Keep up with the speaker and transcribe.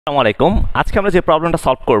আসসালামু আলাইকুম। আজকে আমরা যে প্রবলেমটা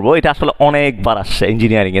সলভ করব এটা আসলে অনেকবার আসছে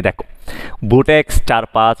ইঞ্জিনিয়ারিং এ। দেখো, বুটেক্স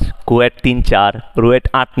 4-5, কুয়েট 3-4, রুয়েট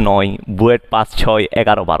 8-9, বুয়েট 5-6,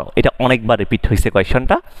 11-12, এটা অনেকবার রিপিট হয়েছে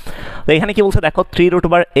কোয়েশ্চনটা। তো এখানে কি বলছে দেখো, 3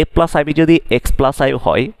 a প্লাস আইবি যদি x প্লাস আই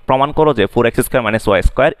হয়, প্রমাণ করো যে 4x square minus Y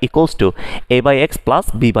square equals to a by x plus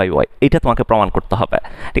B by Y. এটা তোমাকে প্রমাণ করতে হবে।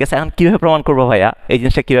 ঠিক আছে, এখন কীভাবে প্রমাণ করবো ভাইয়া, এই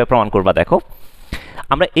জিনিসটা কীভাবে প্রমাণ করবা দেখো।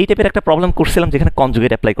 আমরা এই টাইপের একটা প্রবলেম করছিলাম যেখানে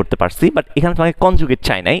কনজুগেট অ্যাপ্লাই করতে পারছি, বাট এখানে তোমাকে কনজুগেট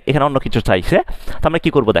চাই নাই, এখানে অন্য কিছু চাইছে। তো আমরা কী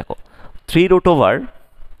করবো দেখো, 3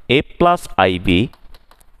 a plus I B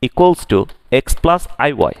equals to x plus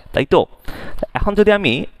I Y, তাই তো? এখন যদি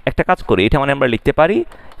আমি একটা কাজ করি, এটা মানে আমরা লিখতে পারি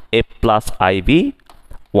a plus I B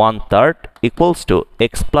 1/3 equals to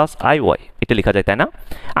x plus I Y, এটা লেখা যায় তাই না?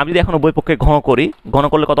 আমি যদি এখন উভয় পক্ষে ঘন করি, ঘন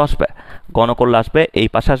করলে কত আসবে? ঘন করলে আসবে, এই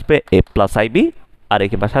পাশে আসবে a প্লাস আই বি আর এই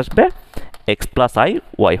পাশে আসবে x plus I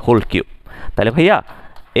Y whole cube. তাহলে ভাইয়া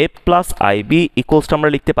এ plus I B equals to আমরা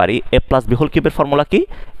লিখতে পারি এ প্লাস বি হোল কিউবের ফর্মুলা কি?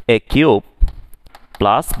 এ কিউব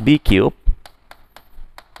প্লাস বি কিউব,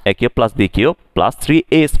 এ cube plus B cube plus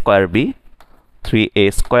 3a square B, 3a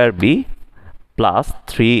square B plus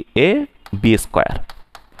 3ab square,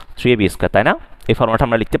 3ab square, তাই না? এই ফর্মুলাটা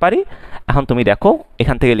আমরা লিখতে পারি। এখন তুমি দেখো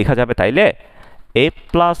এখান থেকে লেখা যাবে তাইলে এ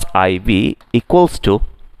plus I B equals to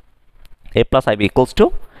A plus I B equals to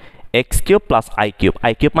x cube plus I cube.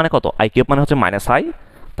 I cube মানে কত? আই কিউব মানে হচ্ছে মাইনাস আই।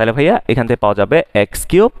 তাহলে ভাইয়া এখান থেকে পাওয়া যাবে x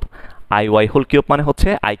cube, I Y whole cube মানে হচ্ছে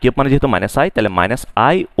আই কিউব মানে যেহেতু মাইনাস আই, তাহলে minus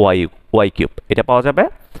I Y Y cube, এটা পাওয়া যাবে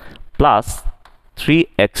plus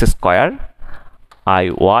 3x square I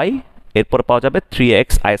Y, এরপর পাওয়া যাবে 3x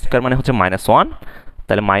আই স্কোয়ার মানে হচ্ছে -1,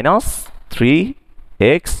 তাহলে মাইনাস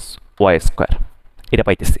 3x ওয়াই স্কোয়ার, এটা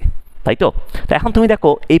পাইতেছি, তাই তো? তো এখন তুমি দেখো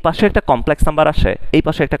এই পাশে একটা কমপ্লেক্স নাম্বার আসে, এই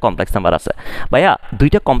পাশে একটা কমপ্লেক্স নাম্বার আছে। ভাইয়া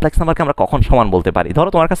দুইটা কমপ্লেক্স নাম্বারকে আমরা কখন সমান বলতে পারি? ধরো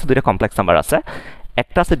তোমার কাছে দুইটা কমপ্লেক্স নাম্বার আছে,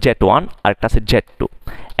 একটা আছে Z1 আর একটা আছে Z2।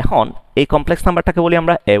 এখন এই কমপ্লেক্স নাম্বারটাকে বলি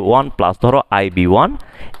আমরা A1 প্লাস ধরো IB1,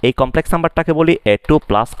 এই কমপ্লেক্স নাম্বারটাকে বলি A2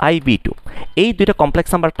 প্লাস IB2। এই দুইটা কমপ্লেক্স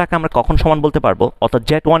নাম্বারটাকে আমরা কখন সমান বলতে পারবো? অর্থাৎ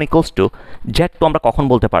Z1 ইকুয়ালস টু Z2 আমরা কখন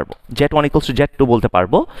বলতে পারবো? Z1 ইকুয়ালস টু Z2 বলতে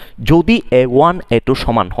পারবো যদি A1 A2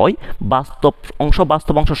 সমান হয়, বাস্তব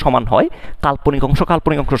অংশ সমান হয়, কাল্পনিক অংশ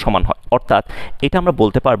সমান হয়। অর্থাৎ এটা আমরা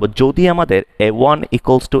বলতে পারবো যদি আমাদের A1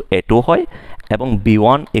 ইকুয়ালস টু A2 হয় এবং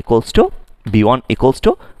B1 ইকুয়ালস টু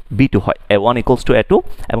B2 হয়, A1 ইকুয়ালস টু A2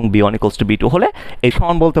 এবং B1 ইকুয়ালস টু B2 হলে এই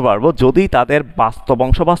সমান বলতে পারবো যদি তাদের বাস্তব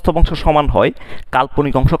অংশ সমান হয়,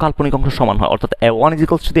 কাল্পনিক অংশ সমান হয়। অর্থাৎ A1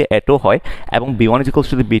 ইকুয়ালস টু A2 হয় এবং B1 ইকুয়ালস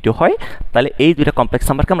টু B2 হয়, তাহলে এই দুইটা কমপ্লেক্স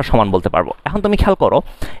নাম্বারকে আমরা সমান বলতে পারবো। এখন তুমি খেয়াল করো,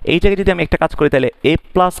 এই জায়গায় যদি আমি একটা কাজ করি তাহলে a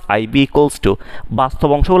plus I B equals to বাস্তব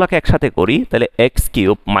অংশগুলোকে একসাথে করি, তাহলে x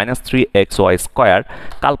cube minus 3xy square,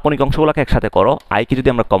 কাল্পনিক অংশগুলোকে একসাথে করো, আইকে যদি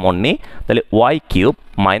আমরা কমন নিই তাহলে Y cube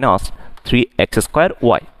minus 3x square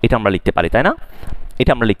Y, এটা আমরা লিখতে পারি, তাই না?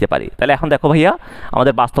 এটা আমরা লিখতে পারি। তাহলে এখন দেখো ভাইয়া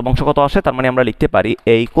আমাদের বাস্তব অংশ কত আসে, তার মানে আমরা লিখতে পারি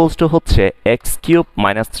a ইকুয়ালস টু হচ্ছে x cube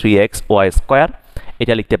minus 3xy square,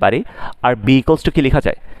 এটা লিখতে পারি। আর b ইকুয়ালস টু কি লেখা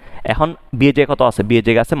যায়? এখন b এর জায়গায় কত আছে? b এর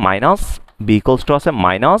জায়গায় আছে মাইনাস, b ইকুয়ালস টু আছে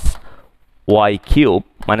minus Y cube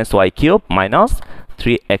minus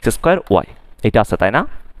 3x square Y, এটা আছে, তাই না?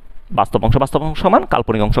 বাস্তব অংশ সমান,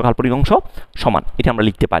 কাল্পনিক অংশ সমান, এটা আমরা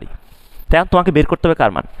লিখতে পারি। তাই তোমাকে বের করতে হবে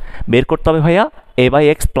কার মান? বের করতে হবে ভাইয়া a by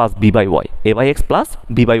x plus B by Y, a by x plus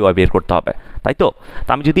B by Y বের করতে হবে, তাই তো? তো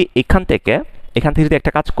আমি যদি এখান থেকে যদি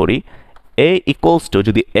একটা কাজ করি, a ইকুয়ালস টু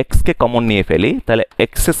যদি এক্সকে কমন নিয়ে ফেলি তাহলে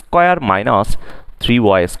x square minus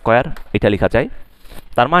 3y square, এটা লেখা যায়।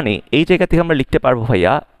 তার মানে এই জায়গা থেকে আমরা লিখতে পারবো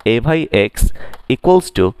ভাইয়া a by x equals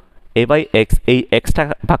to a by x, এই এক্সটা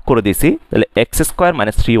ভাগ করে দিছি, তাহলে x square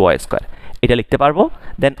minus 3y square, এটা লিখতে পারবো।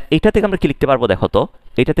 দেন এটা থেকে আমরা কি লিখতে পারবো দেখো তো,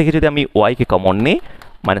 এটা থেকে যদি আমি ওয়াইকে কমন নিই,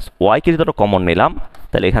 মাইনাস ওয়াইকে যদি ধরো কমন নিলাম,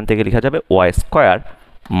 তাহলে এখান থেকে লেখা যাবে Y square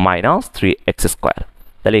minus 3x square.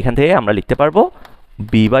 তাহলে এখান থেকে আমরা লিখতে পারবো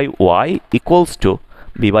B by Y equals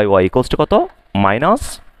to কত? Minus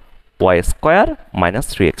Y square minus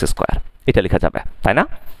 3x square, এটা লেখা যাবে, তাই না?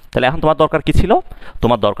 তাহলে এখন তোমার দরকার কি ছিল?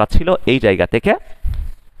 তোমার দরকার ছিল এই জায়গা থেকে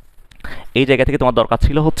তোমার দরকার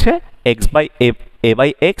ছিল হচ্ছে x by A by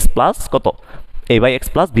x plus কত? a by x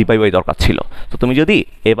plus B by Y দরকার ছিল। তো তুমি যদি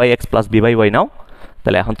a by x plus B by Y নাও,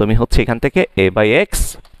 তাহলে এখন তুমি হচ্ছে এখান থেকে a by x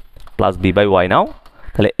plus B by Y নাও,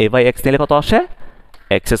 তাহলে a বাই এক্স নিলে কত আসে?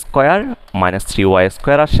 X square minus 3y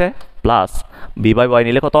square আসে, প্লাস বি বাই ওয়াই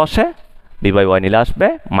নিলে কত আসে? বি বাই ওয়াই নিলে আসবে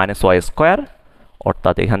মাইনাস ওয়াই স্কোয়ার,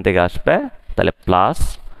 অর্থাৎ এখান থেকে আসবে তাহলে প্লাস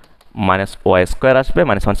মাইনাস ওয়াই স্কোয়ার আসবে,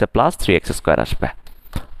 মাইনাস মাইনাসে প্লাস 3x স্কোয়ার আসবে।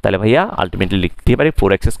 তাহলে ভাইয়া আলটিমেটলি লিখতে পারি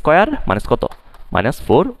 4x স্কোয়ার মাইনাস কত? মাইনাস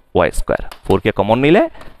 4y স্কোয়ার, 4কে কমন নিলে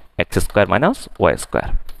x square minus Y square.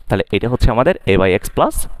 তাহলে এটা হচ্ছে আমাদের a by x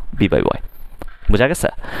plus B by Y. বোঝা গেছে?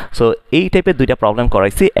 সো এই টাইপের দুইটা প্রবলেম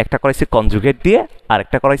করাইছি, একটা করাইছি কনজুগেট দিয়ে আর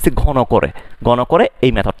একটা করাইছি ঘন করে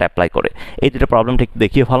এই মেথডটা অ্যাপ্লাই করে। এই দুটো প্রবলেমটা একটু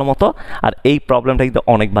দেখিয়ে ভালো মতো। আর এই প্রবলেমটা কিন্তু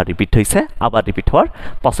অনেকবার রিপিট হয়েছে, আবার রিপিট হওয়ার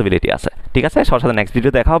পসিবিলিটি আছে। ঠিক আছে, সবার সাথে নেক্সট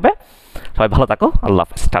ভিডিও দেখা হবে। সবাই ভালো থাকো, আল্লাহ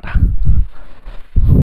হাফেজ, টাটা।